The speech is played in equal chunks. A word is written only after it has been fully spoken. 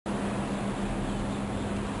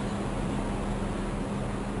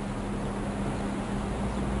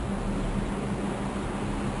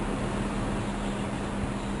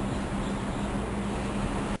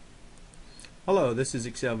Hello, this is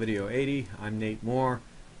Excel Video 80. I'm Nate Moore.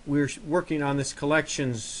 We're working on this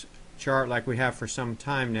collections chart like we have for some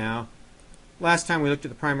time now. Last time we looked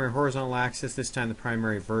at the primary horizontal axis, this time the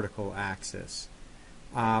primary vertical axis.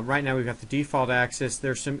 Right now we've got the default axis.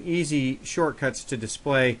 There's some easy shortcuts to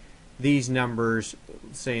display these numbers,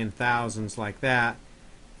 say in thousands like that,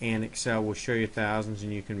 and Excel will show you thousands,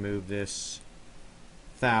 and you can move this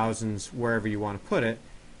thousands wherever you want to put it.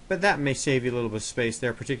 But that may save you a little bit of space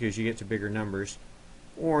there, particularly as you get to bigger numbers.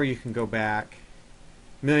 Or you can go back.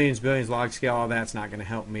 Millions, billions, log scale, all that's not going to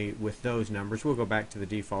help me with those numbers. We'll go back to the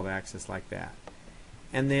default axis like that.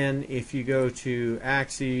 And then if you go to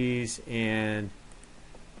axes and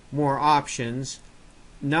more options,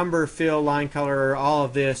 number, fill, line color, all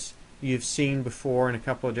of this you've seen before in a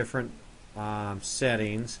couple of different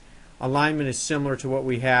settings. Alignment is similar to what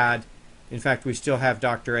we had. In fact, we still have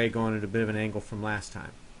Dr. A going at a bit of an angle from last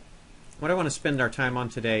time. What I want to spend our time on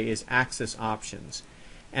today is axis options,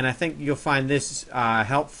 and I think you'll find this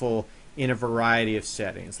helpful in a variety of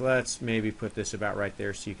settings. Let's maybe put this about right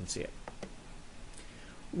there so you can see it.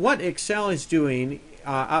 What Excel is doing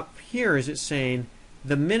up here is it's saying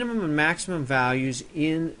the minimum and maximum values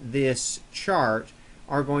in this chart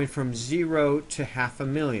are going from 0 to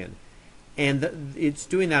 500,000, and it's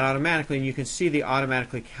doing that automatically, and you can see the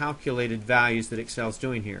automatically calculated values that Excel is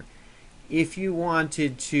doing here. If you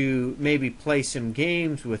wanted to maybe play some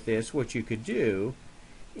games with this, what you could do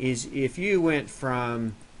is if you went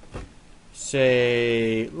from,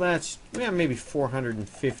 say, maybe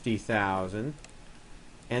 450,000,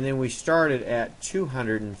 and then we started at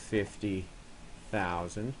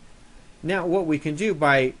 250,000. Now what we can do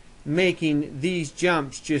by making these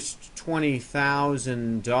jumps just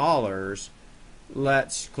 $20,000,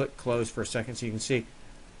 let's click close for a second so you can see.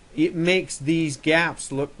 It makes these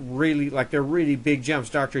gaps look really like they're really big jumps.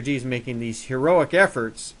 Dr. D is making these heroic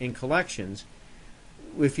efforts in collections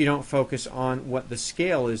if you don't focus on what the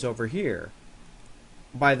scale is over here.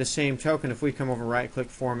 By the same token, if we come over right click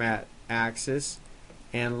Format Axis,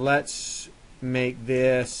 and let's make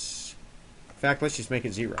this, in fact let's just make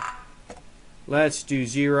it 0. Let's do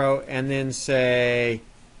 0 and then say,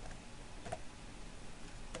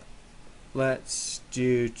 let's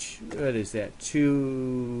do, what is that,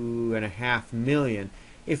 2.5 million.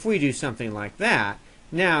 If we do something like that,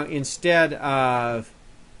 now instead of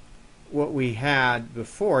what we had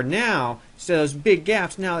before, now instead of those big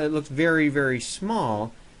gaps, now it looks very, very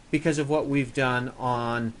small because of what we've done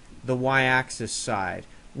on the y-axis side.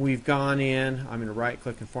 We've gone in, I'm going to right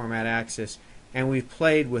click and Format Axis, and we've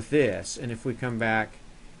played with this. And if we come back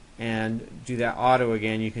and do that auto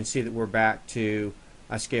again, you can see that we're back to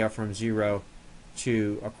a scale from 0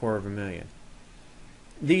 to 250,000.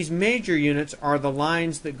 These major units are the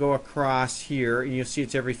lines that go across here, and you'll see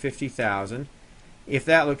it's every 50,000. If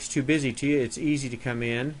that looks too busy to you, it's easy to come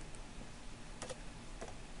in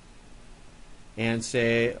and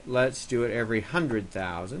say, let's do it every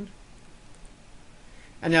 100,000.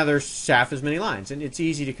 And now there's half as many lines, and it's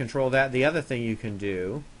easy to control that. The other thing you can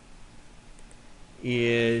do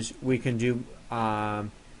is we can do the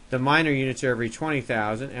minor units are every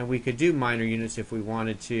 20,000, and we could do minor units if we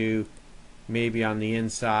wanted to, maybe on the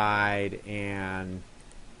inside, and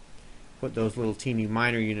put those little teeny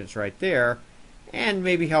minor units right there, and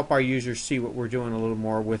maybe help our users see what we're doing a little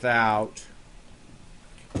more without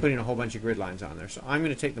putting a whole bunch of grid lines on there. So I'm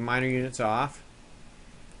going to take the minor units off.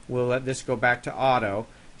 We'll let this go back to auto.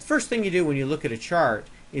 The first thing you do when you look at a chart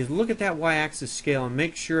is look at that y-axis scale and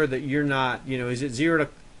make sure that you're not, is it 0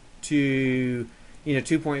 to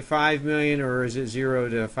 2.5 million, or is it 0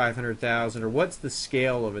 to 500,000, or what's the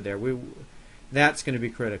scale over there? That's going to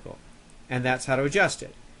be critical, and that's how to adjust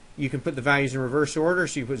it. You can put the values in reverse order,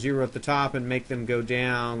 so you put 0 at the top and make them go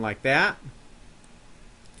down like that.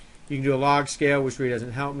 You can do a log scale, which really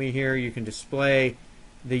doesn't help me here. You can display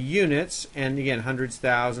the units, and again, hundreds,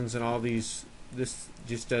 thousands, and all these. This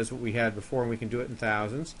just does what we had before, and we can do it in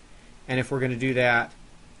thousands. And if we're going to do that,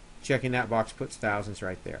 checking that box puts thousands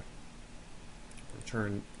right there.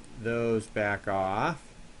 Turn those back off.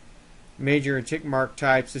 Major and tick mark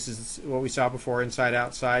types, this is what we saw before, inside,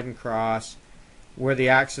 outside, and cross. Where the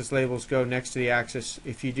axis labels go next to the axis,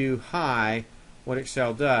 if you do high, what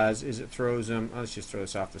Excel does is it throws them, let's just throw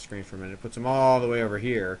this off the screen for a minute, it puts them all the way over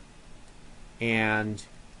here. And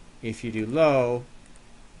if you do low,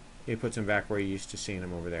 it puts them back where you're used to seeing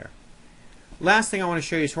them over there. Last thing I want to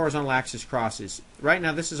show you is horizontal axis crosses. Right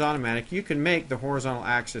now this is automatic. You can make the horizontal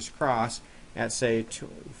axis cross at, say,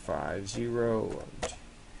 250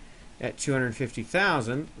 at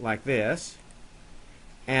 250,000 like this,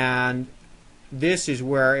 and this is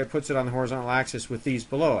where it puts it on the horizontal axis with these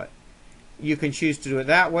below it. you can choose to do it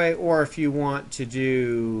that way, or if you want to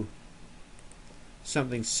do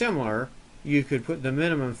something similar, you could put the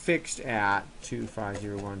minimum fixed at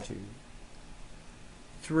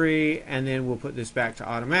 2501223, and then we'll put this back to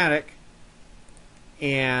automatic,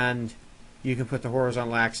 and you can put the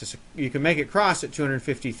horizontal axis, you can make it cross at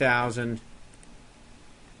 250,000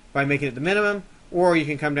 by making it the minimum, or you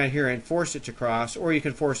can come down here and force it to cross, or you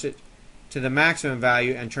can force it to the maximum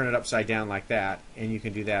value and turn it upside down like that, and you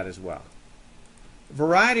can do that as well.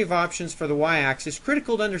 Variety of options for the y-axis.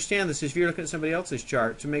 Critical to understand this is if you're looking at somebody else's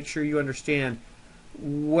chart, to make sure you understand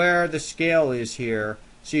where the scale is here,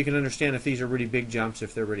 so you can understand if these are really big jumps,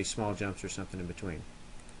 if they're really small jumps, or something in between.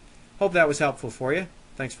 Hope that was helpful for you.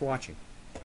 Thanks for watching.